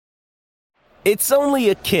It's only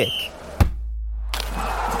a kick,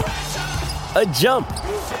 a jump,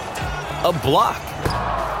 a block.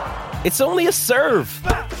 It's only a serve.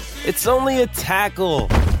 It's only a tackle,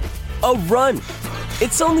 a run.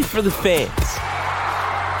 It's only for the fans.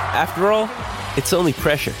 After all, it's only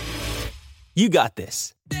pressure. You got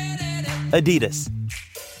this. Adidas.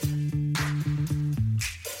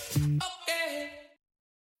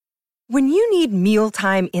 When you need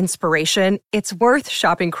mealtime inspiration, it's worth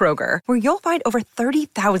shopping Kroger, where you'll find over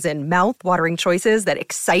 30,000 mouth-watering choices that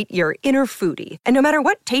excite your inner foodie. And no matter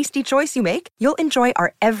what tasty choice you make, you'll enjoy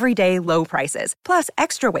our everyday low prices, plus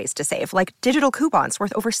extra ways to save, like digital coupons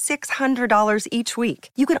worth over $600 each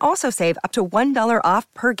week. You can also save up to $1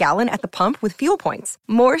 off per gallon at the pump with fuel points.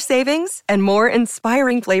 More savings and more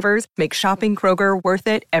inspiring flavors make shopping Kroger worth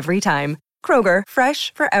it every time. Kroger,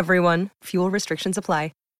 fresh for everyone. Fuel restrictions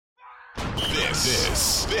apply.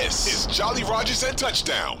 This is Jolly Rogers and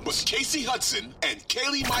Touchdown with Casey Hudson and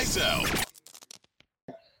Kaylee Mizell.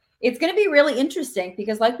 It's going to be really interesting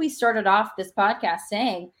because, like we started off this podcast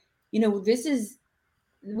saying,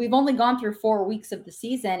 we've only gone through 4 weeks of the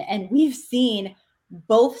season, and we've seen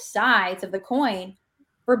both sides of the coin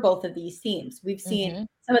for both of these teams. We've seen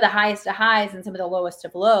some of the highest of highs and some of the lowest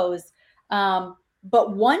of lows.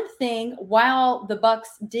 But one thing, while the Bucs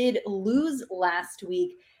did lose last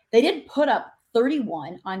week, they did put up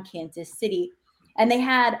 31 on Kansas City, and they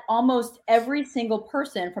had almost every single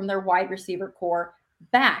person from their wide receiver core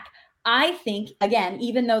back. I think, again,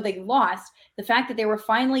 even though they lost, the fact that they were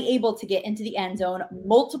finally able to get into the end zone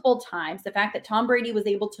multiple times, the fact that Tom Brady was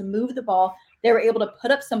able to move the ball, they were able to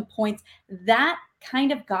put up some points, that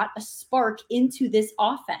kind of got a spark into this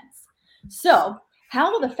offense. So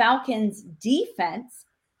how will the Falcons defense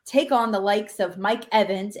take on the likes of Mike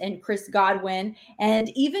Evans and Chris Godwin, and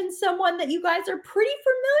even someone that you guys are pretty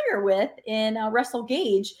familiar with in Russell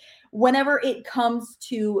Gage, whenever it comes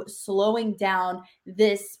to slowing down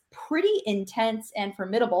this pretty intense and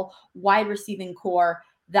formidable wide receiving core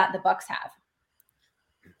that the Bucs have?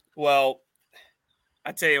 Well,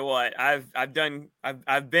 I tell you what, I've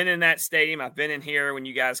been in that stadium. I've been in here when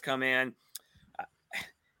you guys come in.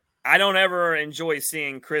 I don't ever enjoy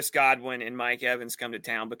seeing Chris Godwin and Mike Evans come to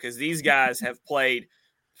town because these guys have played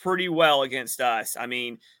pretty well against us. I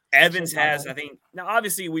mean, Evans has, I think, now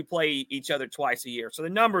obviously we play each other twice a year, so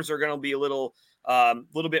the numbers are going to be a little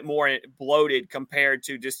bit more bloated compared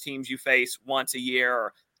to just teams you face once a year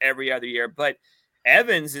or every other year. But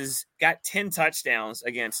Evans has got 10 touchdowns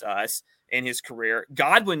against us in his career.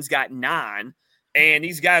 Godwin's got 9, and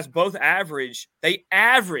these guys both average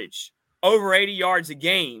over 80 yards a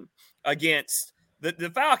game against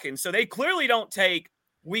the Falcons. So they clearly don't take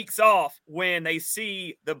weeks off when they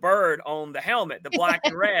see the bird on the helmet, the black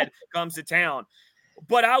and red comes to town.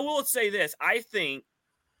 But I will say this, I think,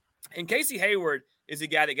 and Casey Hayward is a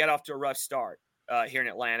guy that got off to a rough start here in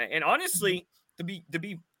Atlanta. And honestly, to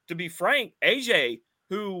be frank, AJ,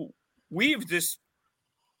 who we've just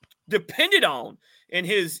depended on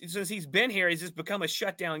since he's been here, he's just become a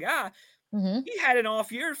shutdown guy. He had an off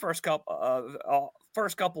year first couple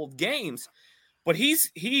of games, but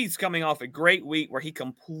he's coming off a great week where he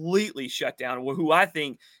completely shut down who I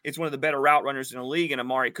think is one of the better route runners in the league, and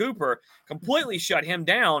Amari Cooper completely shut him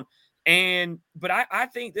down. But I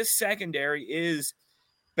think this secondary is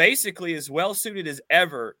basically as well suited as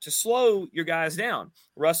ever to slow your guys down.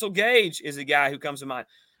 Russell Gage is a guy who comes to mind.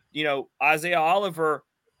 Isaiah Oliver,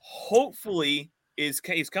 hopefully. He's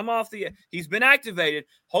been activated.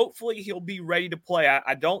 Hopefully he'll be ready to play.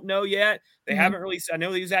 I don't know yet. They haven't released. I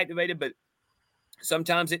know he was activated, but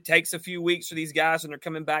sometimes it takes a few weeks for these guys when they're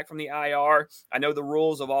coming back from the IR. I know the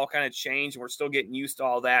rules have all kind of changed, and we're still getting used to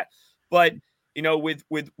all that. But,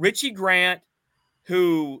 with Richie Grant,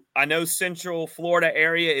 who I know Central Florida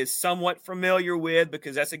area is somewhat familiar with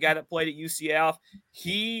because that's a guy that played at UCF,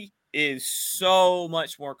 he is so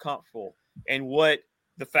much more comfortable in what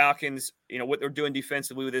the Falcons, what they're doing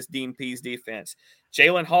defensively with this Dean Pease defense.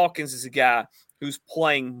 Jalen Hawkins is a guy who's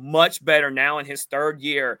playing much better now in his third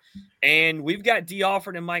year. And we've got D.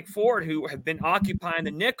 Alford and Mike Ford who have been occupying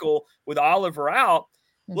the nickel with Oliver out.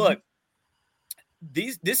 Look,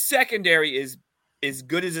 this secondary is as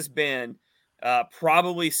good as it's been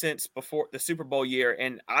probably since before the Super Bowl year.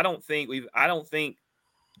 And I don't think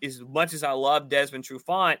as much as I love Desmond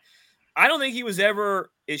Trufant, I don't think he was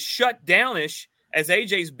ever as shut downish as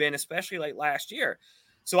AJ's been, especially like last year.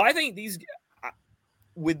 So I think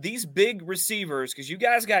with these big receivers, because you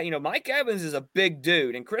guys got, Mike Evans is a big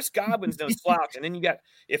dude, and Chris Godwin's no slouch. And then you got,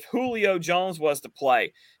 if Julio Jones was to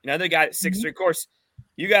play, another guy at 6'3". Of course,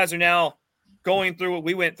 you guys are now going through what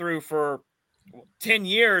we went through for 10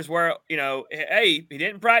 years where, hey, he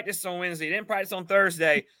didn't practice on Wednesday, he didn't practice on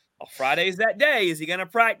Thursday. Well, Friday's that day. Is he going to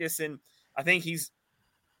practice? And I think he's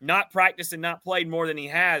not practiced and not played more than he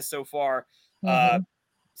has so far.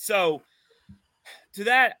 So to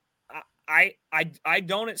that, I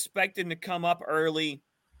don't expect him to come up early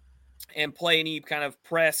and play any kind of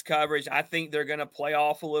press coverage. I think they're going to play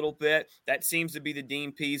off a little bit. That seems to be the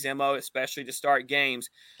Dean Pease MO, especially to start games.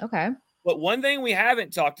 Okay. But one thing we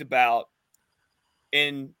haven't talked about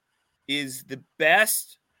is the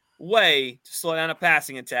best way to slow down a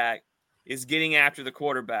passing attack is getting after the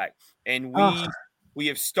quarterback. And we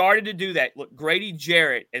have started to do that. Look, Grady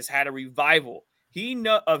Jarrett has had a revival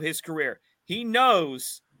of his career. He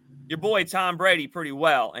knows your boy Tom Brady pretty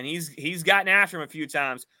well, and he's gotten after him a few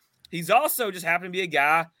times. He's also just happened to be a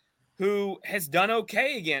guy who has done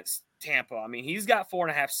okay against Tampa. I mean, he's got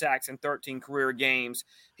 4.5 sacks in 13 career games.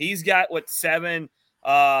 He's got 7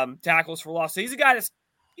 tackles for loss. So he's a guy that's,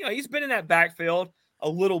 he's been in that backfield a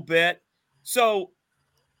little bit. So,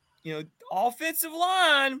 offensive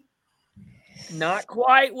line, not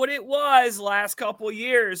quite what it was last couple of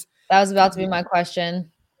years. That was about to be my question.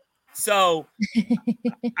 So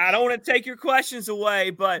I don't want to take your questions away,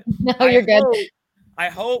 but no, you're good. I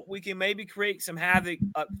hope we can maybe create some havoc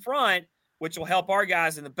up front, which will help our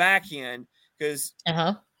guys in the back end. Because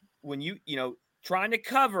when trying to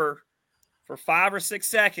cover for 5 or 6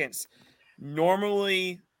 seconds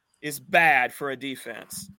normally is bad for a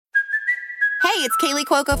defense. Hey, it's Kaylee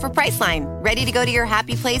Cuoco for Priceline. Ready to go to your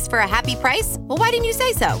happy place for a happy price? Well, why didn't you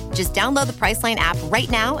say so? Just download the Priceline app right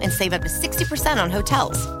now and save up to 60% on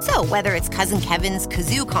hotels. So whether it's Cousin Kevin's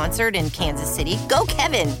Kazoo Concert in Kansas City, go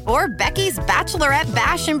Kevin, or Becky's Bachelorette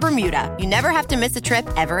Bash in Bermuda, you never have to miss a trip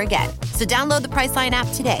ever again. So download the Priceline app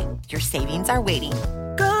today. Your savings are waiting.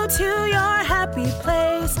 Go to your happy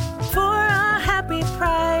place for a happy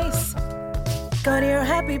price. Go to your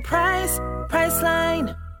happy price,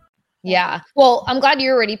 Priceline. Yeah. Well, I'm glad you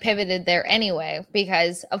already pivoted there anyway,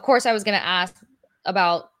 because of course I was going to ask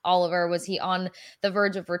about Oliver. Was he on the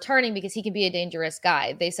verge of returning? Because he can be a dangerous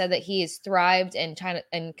guy. They said that he has thrived and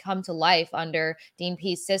come to life under Dean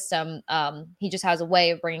Pease's system. He just has a way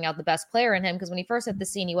of bringing out the best player in him. Because when he first hit the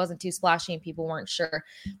scene, he wasn't too splashy and people weren't sure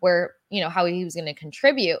how he was going to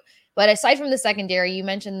contribute. But aside from the secondary, you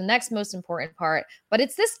mentioned the next most important part, but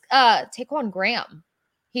it's this Taquan Graham.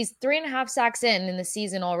 He's 3.5 sacks in the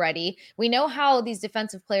season already. We know how these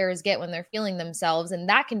defensive players get when they're feeling themselves, and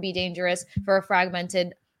that can be dangerous for a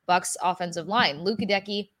fragmented Bucs offensive line.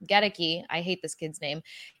 Gedeke, I hate this kid's name.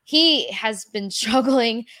 He has been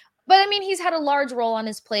struggling, but I mean, he's had a large role on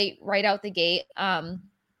his plate right out the gate.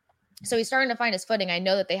 So he's starting to find his footing. I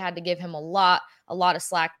know that they had to give him a lot of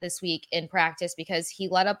slack this week in practice because he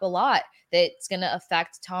let up a lot that's going to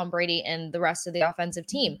affect Tom Brady and the rest of the offensive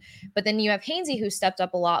team. But then you have Hainsey, who stepped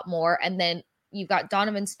up a lot more. And then you've got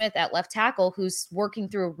Donovan Smith at left tackle, who's working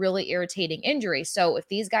through a really irritating injury. So if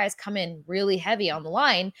these guys come in really heavy on the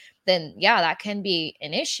line, then yeah, that can be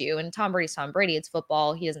an issue. And Tom Brady's Tom Brady. It's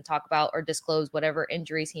football. He doesn't talk about or disclose whatever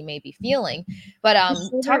injuries he may be feeling. But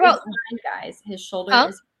talk about guys. His shoulder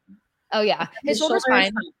is. Oh yeah, his shoulder's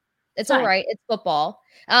fine. It's all right. It's football.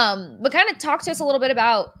 But kind of talk to us a little bit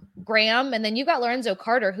about Graham, and then you got Lorenzo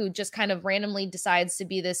Carter, who just kind of randomly decides to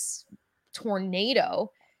be this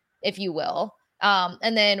tornado, if you will.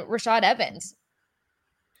 And then Rashad Evans.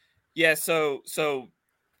 Yeah. So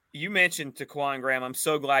you mentioned Taquan Graham. I'm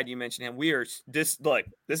so glad you mentioned him. This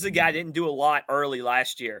is a guy that didn't do a lot early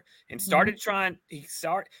last year and started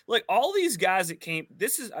look, all these guys that came,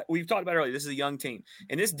 we've talked about earlier, this is a young team.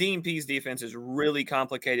 And this Dean Pease defense is really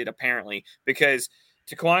complicated apparently because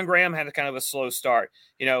Taquan Graham had a kind of a slow start.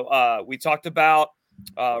 We talked about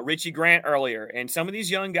Richie Grant earlier, and some of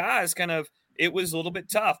these young guys it was a little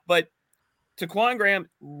bit tough, but Taquan Graham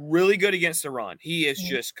really good against the run. He has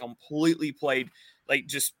just completely played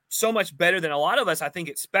just so much better than a lot of us, I think,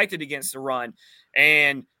 expected against the run.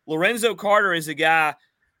 And Lorenzo Carter is a guy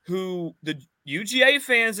who the UGA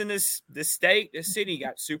fans in this city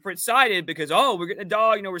got super excited because, we're getting a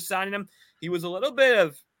dog, we're signing him. He was a little bit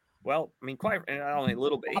of, quite, I don't think a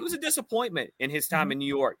little bit. He was a disappointment in his time in New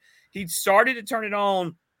York. He started to turn it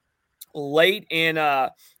on late in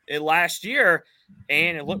last year,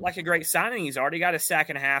 and it looked like a great signing. He's already got a sack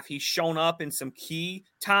and a half. He's shown up in some key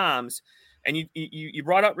times. And you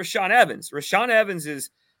brought up Rashaan Evans. Rashaan Evans is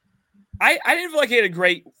 – I didn't feel like he had a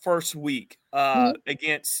great first week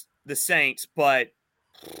against the Saints, but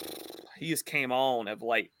he just came on of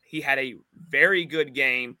late. He had a very good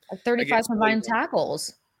game. 35 combined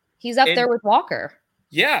tackles. He's up there with Walker.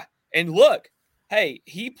 Yeah. And look, hey,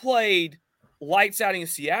 he played lights out in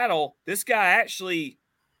Seattle. This guy actually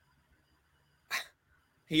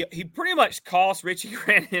He pretty much cost Richie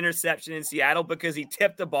Grant an interception in Seattle because he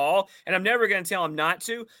tipped the ball, and I'm never going to tell him not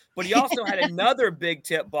to, but he also had another big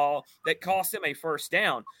tip ball that cost him a first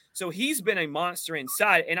down. So he's been a monster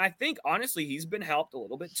inside, and I think, honestly, he's been helped a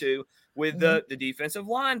little bit too with the defensive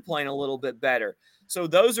line playing a little bit better. So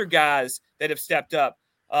those are guys that have stepped up.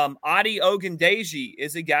 Adi Ogundeji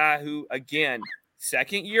is a guy who, again,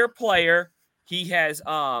 second-year player. He has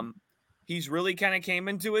he's really kind of came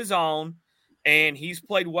into his own. And he's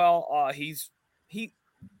played well. He's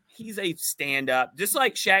a stand-up, just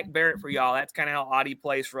like Shaq Barrett for y'all. That's kind of how Adi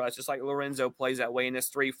plays for us, just like Lorenzo plays that way in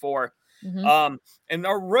this 3-4. And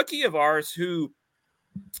our rookie of ours who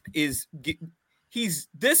he's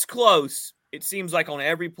this close, it seems like on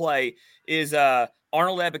every play, is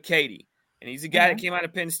Arnold Ebiketie. And he's a guy that came out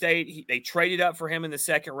of Penn State. They traded up for him in the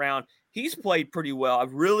second round. He's played pretty well.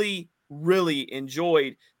 I've really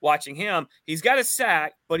enjoyed watching him. He's got a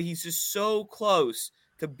sack, but he's just so close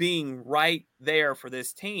to being right there for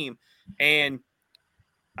this team. And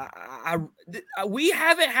we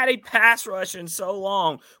haven't had a pass rush in so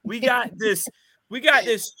long. We got this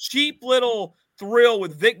cheap little thrill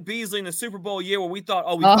with Vic Beasley in the Super Bowl year where we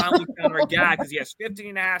thought, we finally found our guy because he has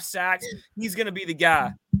 15.5 sacks. He's going to be the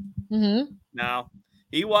guy. No,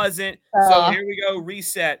 he wasn't. So here we go,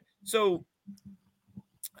 reset. So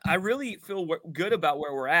I really feel good about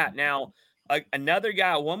where we're at now. Another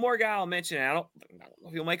guy, one more guy I'll mention. I don't know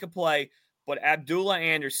if he'll make a play, but Abdullah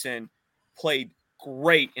Anderson played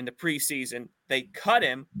great in the preseason. They cut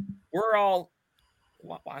him. We're all,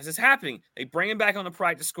 why is this happening? They bring him back on the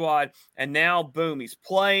practice squad, and now, boom, he's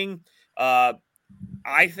playing. I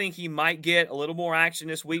think he might get a little more action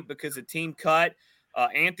this week because the team cut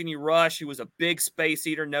Anthony Rush, who was a big space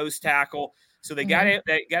eater, nose tackle. So they got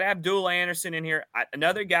Abdullah Anderson in here.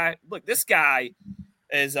 Another guy, look, this guy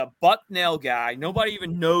is a Bucknell guy. Nobody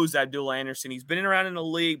even knows Abdullah Anderson. He's been around in the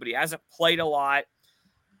league, but he hasn't played a lot.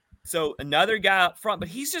 So another guy up front, but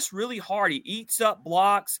he's just really hard. He eats up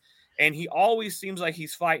blocks, and he always seems like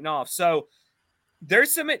he's fighting off. So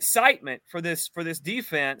there's some excitement for this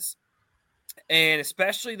defense, and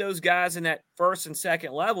especially those guys in that first and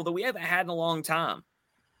second level that we haven't had in a long time.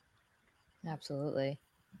 Absolutely.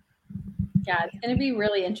 Yeah, it's going to be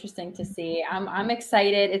really interesting to see. I'm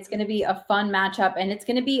excited. It's going to be a fun matchup, and it's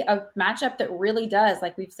going to be a matchup that really does,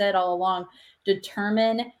 like we've said all along,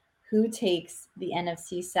 determine who takes the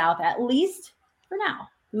NFC South, at least for now,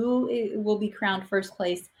 who will be crowned first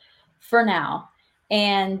place for now.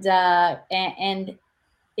 And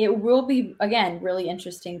it will be, again, really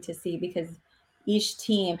interesting to see because each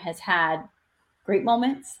team has had great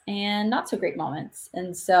moments and not so great moments.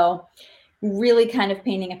 And so really kind of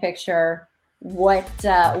painting a picture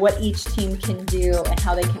what each team can do and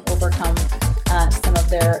how they can overcome some of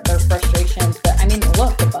their frustrations. But I mean,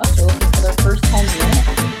 look, the Bucs are looking for their first home win.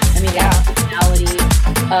 I mean, the personality